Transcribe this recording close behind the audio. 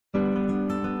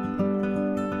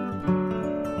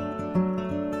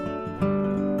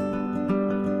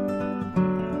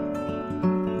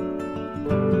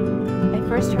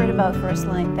first heard about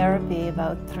FirstLine therapy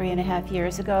about 3.5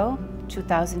 years ago,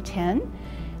 2010.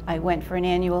 I went for an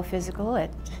annual physical at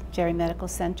Jerry Medical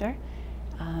Center.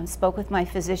 Spoke with my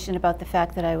physician about the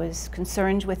fact that I was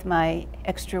concerned with my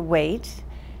extra weight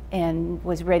and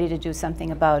was ready to do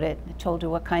something about it. I told her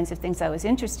what kinds of things I was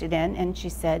interested in, and she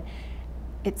said,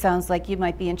 "It sounds like you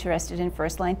might be interested in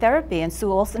FirstLine therapy." And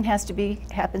Sue Olson happens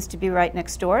to be right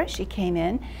next door. She came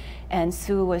in, and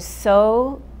Sue was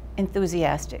so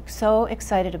enthusiastic, so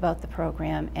excited about the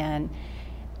program, and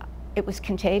it was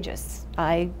contagious.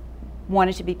 I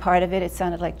wanted to be part of it. It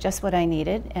sounded like just what I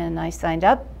needed, and I signed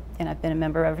up, and I've been a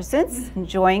member ever since,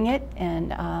 enjoying it.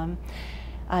 And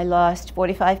I lost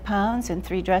 45 pounds in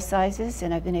 3 dress sizes,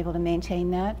 and I've been able to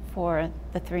maintain that for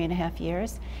the 3.5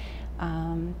 years.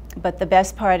 But the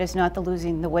best part is not the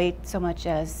losing the weight so much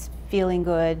as feeling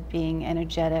good, being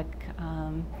energetic,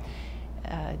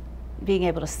 being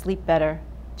able to sleep better,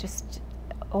 just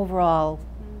overall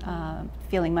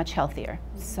feeling much healthier.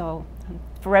 So I'm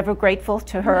forever grateful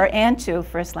to her and to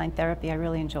FirstLine therapy. I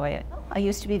really enjoy it. I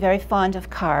used to be very fond of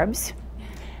carbs,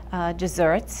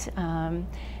 desserts.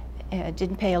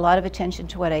 Didn't pay a lot of attention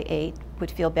to what I ate, would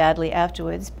feel badly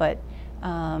afterwards, but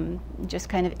just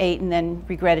kind of ate and then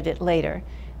regretted it later.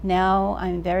 Now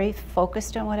I'm very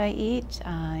focused on what I eat.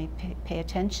 I pay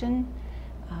attention.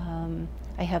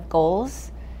 I have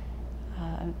goals.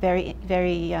 Very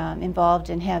involved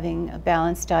in having a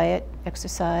balanced diet,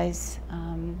 exercise,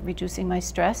 reducing my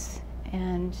stress,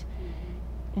 and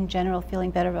in general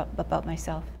feeling better about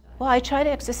myself. Well, I try to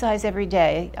exercise every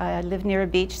day. I live near a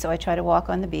beach, so I try to walk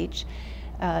on the beach.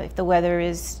 If the weather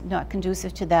is not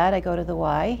conducive to that, I go to the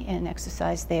Y and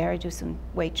exercise there. I do some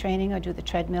weight training. I do the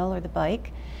treadmill or the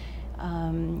bike.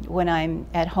 When I'm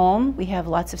at home, we have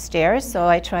lots of stairs, so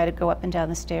I try to go up and down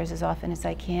the stairs as often as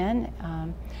I can.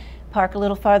 Park a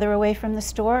little farther away from the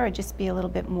store, or just be a little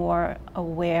bit more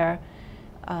aware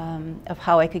of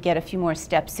how I could get a few more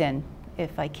steps in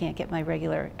if I can't get my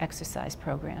regular exercise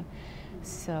program.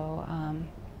 So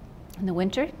in the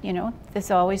winter, you know,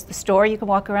 there's always the store you can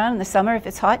walk around. In the summer, if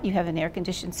it's hot, you have an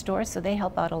air-conditioned store, so they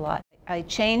help out a lot. I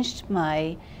changed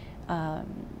my,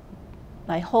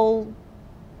 my whole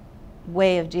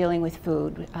way of dealing with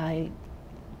food. I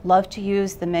love to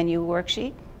use the menu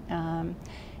worksheet.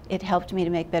 It helped me to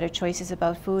make better choices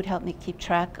about food, helped me keep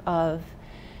track of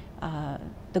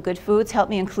the good foods, helped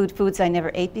me include foods I never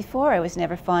ate before. I was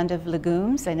never fond of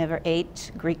legumes. I never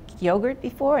ate Greek yogurt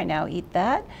before. I now eat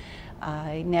that.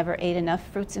 I never ate enough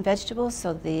fruits and vegetables,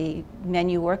 so the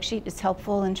menu worksheet is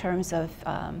helpful in terms of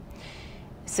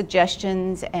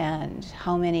suggestions and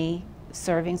how many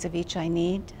servings of each I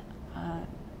need.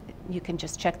 You can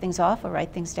just check things off or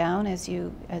write things down as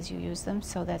you use them,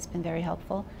 so that's been very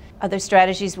helpful. Other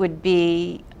strategies would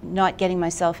be not getting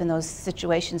myself in those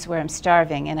situations where I'm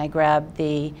starving and I grab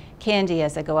the candy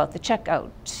as I go out the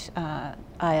checkout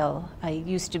aisle. I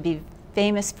used to be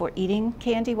famous for eating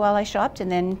candy while I shopped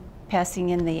and then passing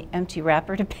in the empty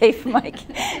wrapper to pay for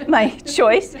my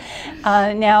choice.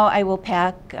 Now I will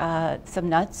pack some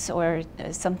nuts or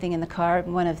something in the car.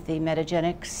 One of the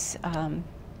Metagenics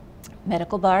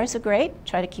medical bars are great.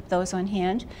 Try to keep those on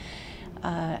hand.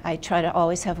 I try to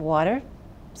always have water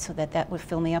so that would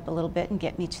fill me up a little bit and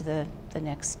get me to the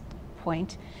next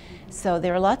point. So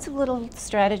there are lots of little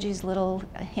strategies, little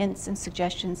hints and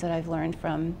suggestions that I've learned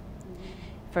from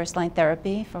FirstLine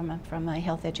therapy, from my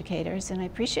health educators, and I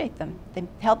appreciate them. They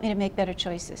help me to make better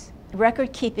choices.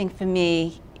 Record keeping for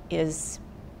me is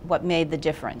what made the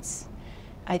difference.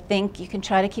 I think you can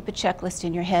try to keep a checklist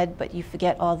in your head, but you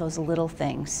forget all those little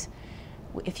things.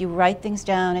 If you write things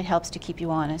down, it helps to keep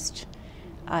you honest.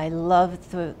 I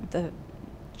love the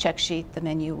check sheet, the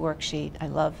menu worksheet. I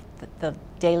love the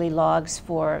daily logs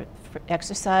for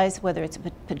exercise, whether it's a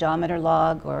pedometer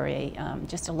log or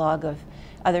just a log of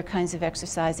other kinds of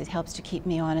exercise. It helps to keep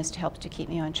me honest, helps to keep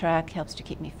me on track, helps to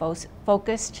keep me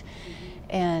focused,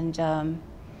 and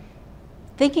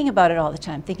thinking about it all the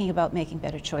time, thinking about making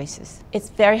better choices. It's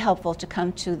very helpful to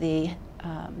come to the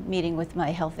meeting with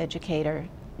my health educator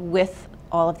with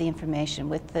all of the information,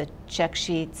 with the check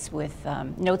sheets, with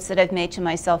notes that I've made to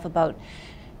myself about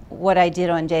what I did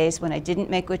on days when I didn't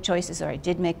make good choices or I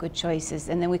did make good choices,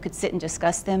 and then we could sit and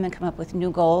discuss them and come up with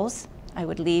new goals. I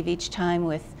would leave each time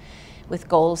with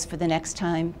goals for the next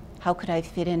time. How could I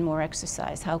fit in more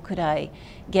exercise? How could I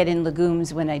get in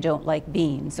legumes when I don't like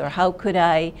beans? Or how could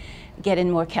I get in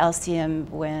more calcium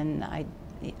when I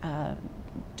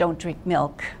don't drink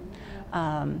milk?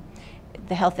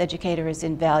 The health educator is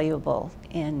invaluable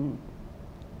in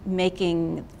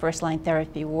making FirstLine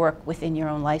therapy work within your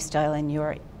own lifestyle and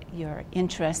your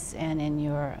interests and in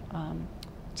your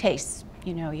tastes.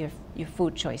 your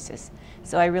food choices.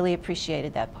 So I really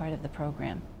appreciated that part of the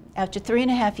program. After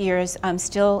 3.5 years, I'm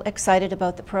still excited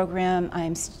about the program.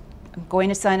 I'm going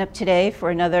to sign up today for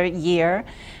another year.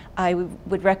 I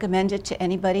would recommend it to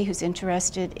anybody who's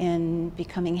interested in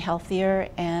becoming healthier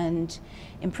and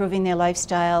improving their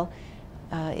lifestyle.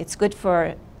 It's good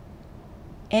for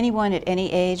anyone at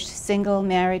any age, single,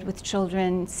 married, with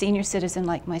children, senior citizen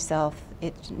like myself.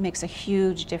 It makes a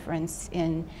huge difference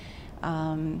in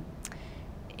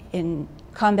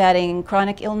combating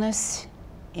chronic illness,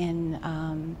 in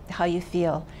how you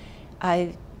feel.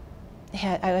 I've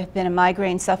been a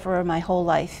migraine sufferer my whole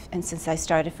life, and since I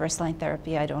started FirstLine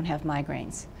therapy, I don't have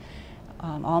migraines.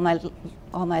 All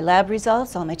my lab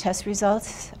results, all my test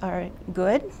results are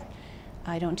good.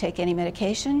 I don't take any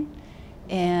medication,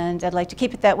 and I'd like to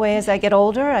keep it that way as I get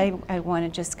older. I want to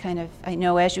just I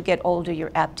know as you get older,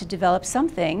 you're apt to develop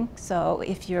something. So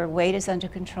if your weight is under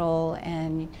control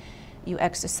and you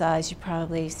exercise, you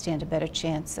probably stand a better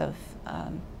chance of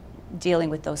dealing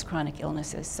with those chronic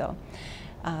illnesses. So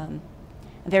I'm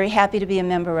very happy to be a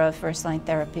member of FirstLine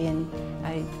Therapy, and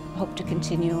I hope to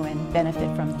continue and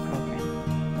benefit from the program.